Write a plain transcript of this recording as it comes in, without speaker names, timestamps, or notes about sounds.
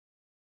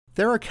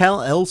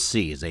TheraCal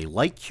LC is a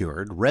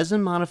light-cured,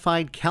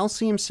 resin-modified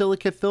calcium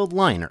silicate-filled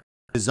liner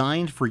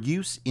designed for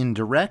use in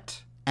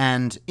direct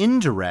and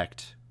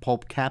indirect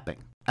pulp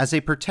capping as a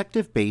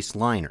protective base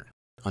liner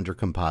under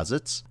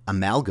composites,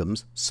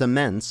 amalgams,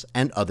 cements,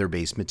 and other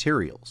base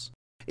materials.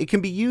 It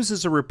can be used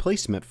as a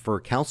replacement for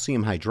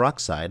calcium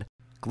hydroxide,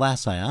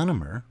 glass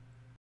ionomer,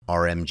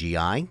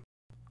 RMGI,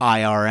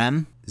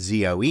 IRM,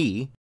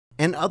 ZOE,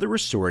 and other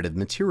restorative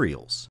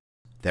materials.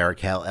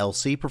 TheraCal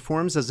LC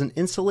performs as an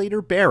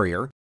insulator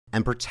barrier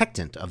and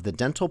protectant of the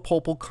dental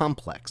pulpal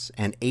complex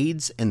and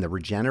aids in the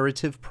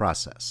regenerative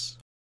process.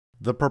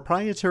 The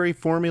proprietary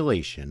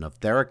formulation of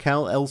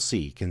TheraCal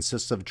LC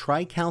consists of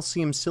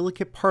tricalcium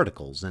silicate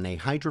particles in a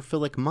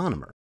hydrophilic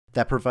monomer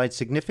that provides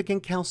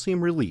significant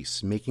calcium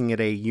release, making it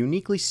a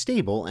uniquely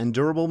stable and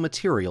durable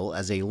material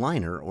as a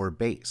liner or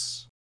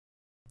base.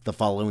 The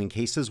following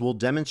cases will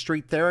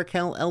demonstrate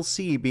TheraCal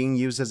LC being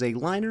used as a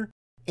liner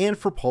and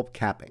for pulp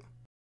capping.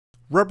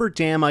 Rubber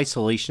dam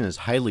isolation is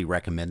highly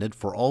recommended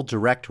for all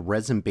direct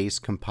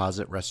resin-based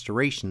composite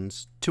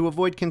restorations to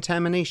avoid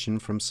contamination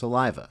from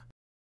saliva.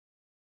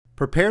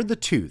 Prepare the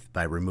tooth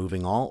by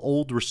removing all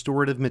old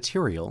restorative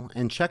material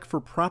and check for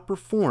proper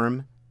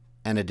form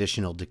and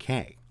additional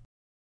decay.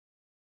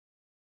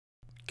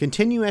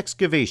 Continue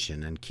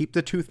excavation and keep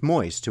the tooth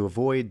moist to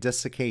avoid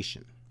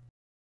desiccation.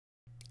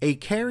 A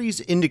caries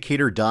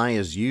indicator die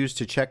is used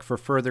to check for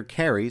further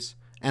caries,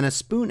 and a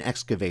spoon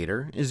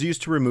excavator is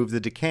used to remove the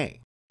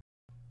decay.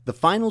 The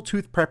final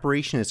tooth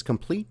preparation is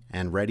complete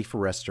and ready for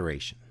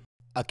restoration.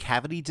 A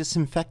cavity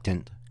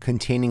disinfectant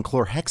containing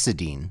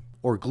chlorhexidine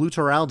or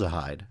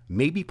glutaraldehyde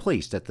may be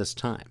placed at this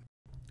time.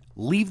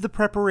 Leave the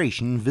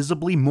preparation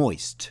visibly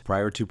moist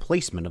prior to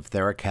placement of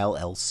TheraCal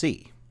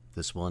LC.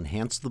 This will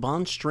enhance the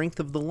bond strength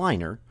of the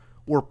liner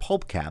or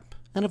pulp cap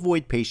and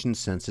avoid patient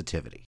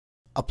sensitivity.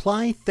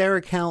 Apply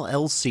TheraCal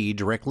LC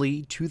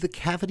directly to the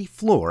cavity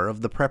floor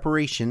of the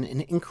preparation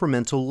in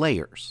incremental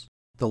layers.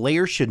 The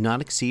layers should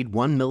not exceed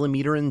 1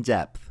 mm in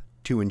depth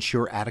to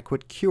ensure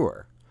adequate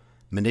cure.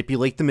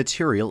 Manipulate the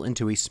material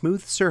into a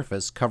smooth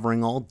surface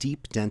covering all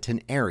deep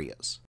dentin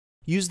areas.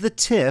 Use the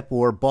tip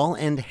or ball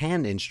end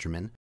hand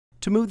instrument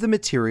to move the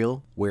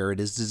material where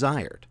it is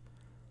desired.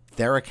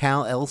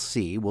 TheraCal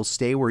LC will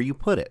stay where you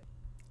put it,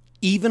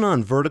 even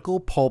on vertical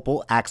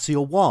pulpal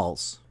axial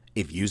walls.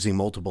 If using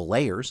multiple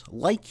layers,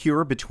 light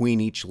cure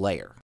between each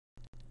layer.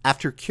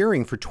 After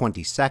curing for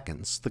 20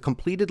 seconds, the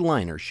completed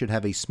liner should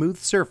have a smooth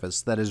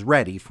surface that is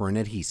ready for an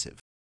adhesive.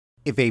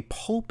 If a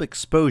pulp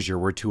exposure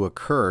were to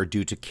occur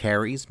due to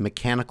caries,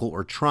 mechanical,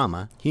 or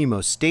trauma,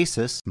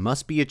 hemostasis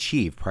must be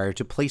achieved prior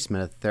to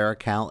placement of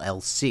TheraCal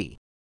LC.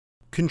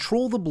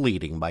 Control the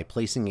bleeding by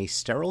placing a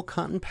sterile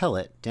cotton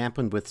pellet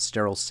dampened with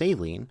sterile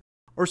saline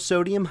or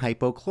sodium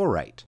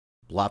hypochlorite.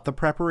 Blot the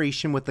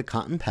preparation with the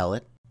cotton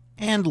pellet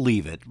and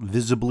leave it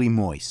visibly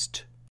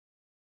moist.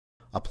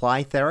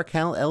 Apply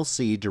TheraCal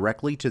LC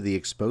directly to the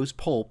exposed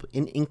pulp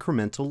in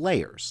incremental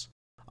layers.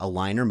 A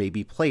liner may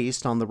be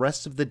placed on the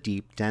rest of the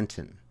deep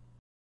dentin.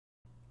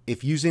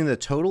 If using the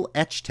total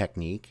etch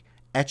technique,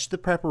 etch the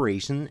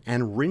preparation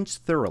and rinse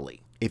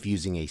thoroughly. If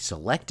using a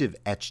selective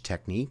etch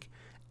technique,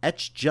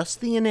 etch just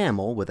the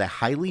enamel with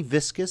a highly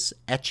viscous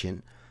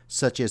etchant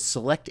such as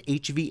Select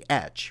HV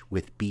Etch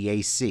with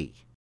BAC.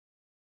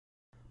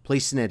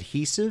 Place an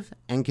adhesive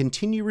and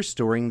continue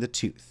restoring the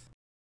tooth.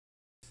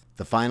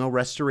 The final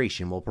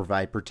restoration will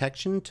provide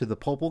protection to the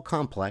pulpal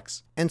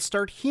complex and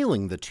start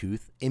healing the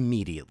tooth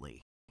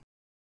immediately.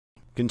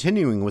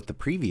 Continuing with the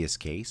previous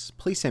case,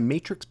 place a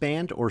matrix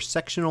band or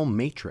sectional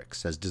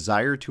matrix as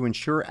desired to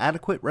ensure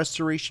adequate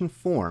restoration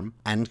form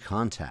and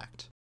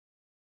contact.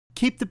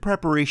 Keep the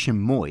preparation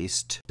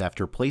moist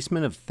after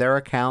placement of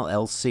TheraCal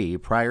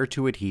LC prior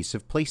to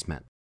adhesive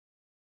placement.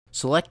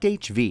 Select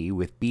HV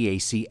with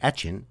BAC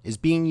etchant is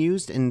being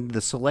used in the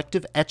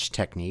selective etch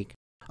technique,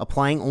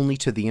 applying only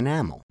to the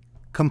enamel.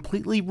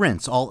 Completely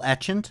rinse all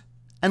etchant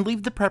and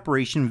leave the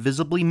preparation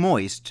visibly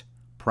moist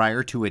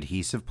prior to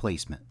adhesive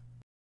placement.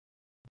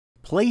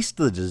 Place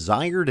the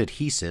desired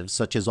adhesive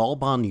such as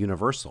All-Bond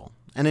Universal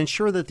and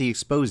ensure that the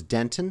exposed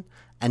dentin,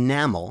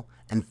 enamel,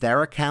 and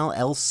TheraCal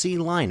LC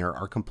liner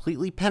are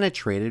completely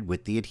penetrated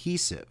with the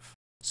adhesive.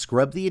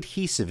 Scrub the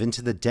adhesive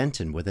into the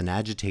dentin with an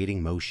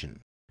agitating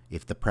motion.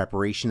 If the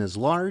preparation is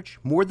large,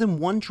 more than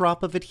 1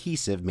 drop of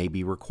adhesive may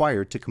be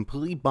required to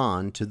completely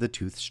bond to the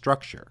tooth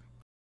structure.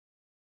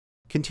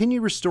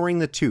 Continue restoring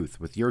the tooth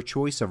with your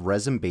choice of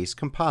resin-based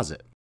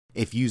composite.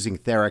 If using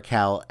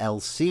TheraCal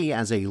LC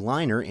as a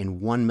liner in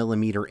 1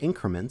 mm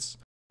increments,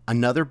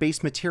 another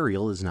base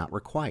material is not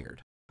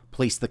required.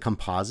 Place the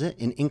composite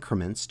in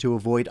increments to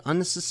avoid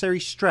unnecessary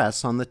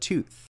stress on the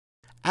tooth.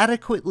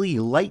 Adequately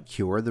light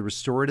cure the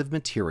restorative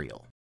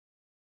material.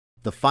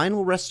 The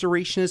final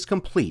restoration is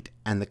complete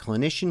and the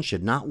clinician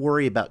should not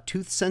worry about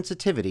tooth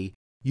sensitivity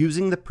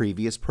using the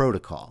previous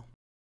protocol.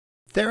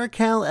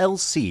 TheraCal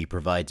LC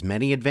provides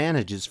many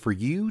advantages for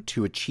you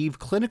to achieve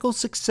clinical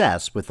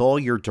success with all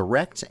your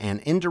direct and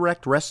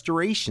indirect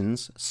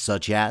restorations,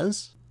 such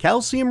as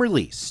calcium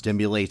release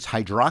stimulates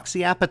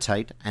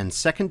hydroxyapatite and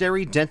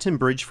secondary dentin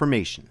bridge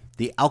formation.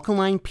 The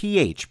alkaline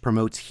pH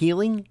promotes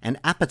healing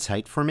and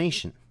apatite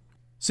formation.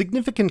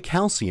 Significant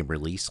calcium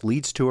release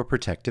leads to a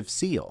protective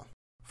seal.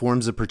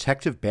 Forms a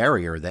protective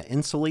barrier that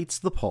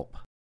insulates the pulp.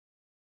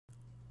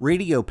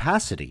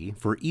 Radiopacity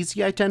for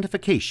easy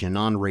identification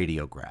on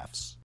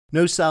radiographs.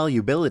 No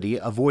solubility,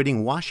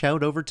 avoiding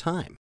washout over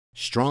time.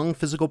 Strong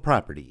physical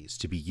properties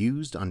to be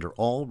used under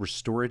all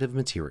restorative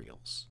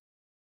materials.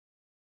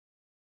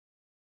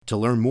 To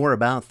learn more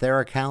about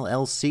TheraCal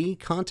LC,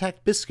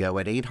 contact Bisco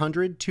at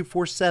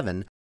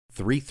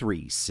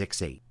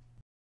 800-247-3368.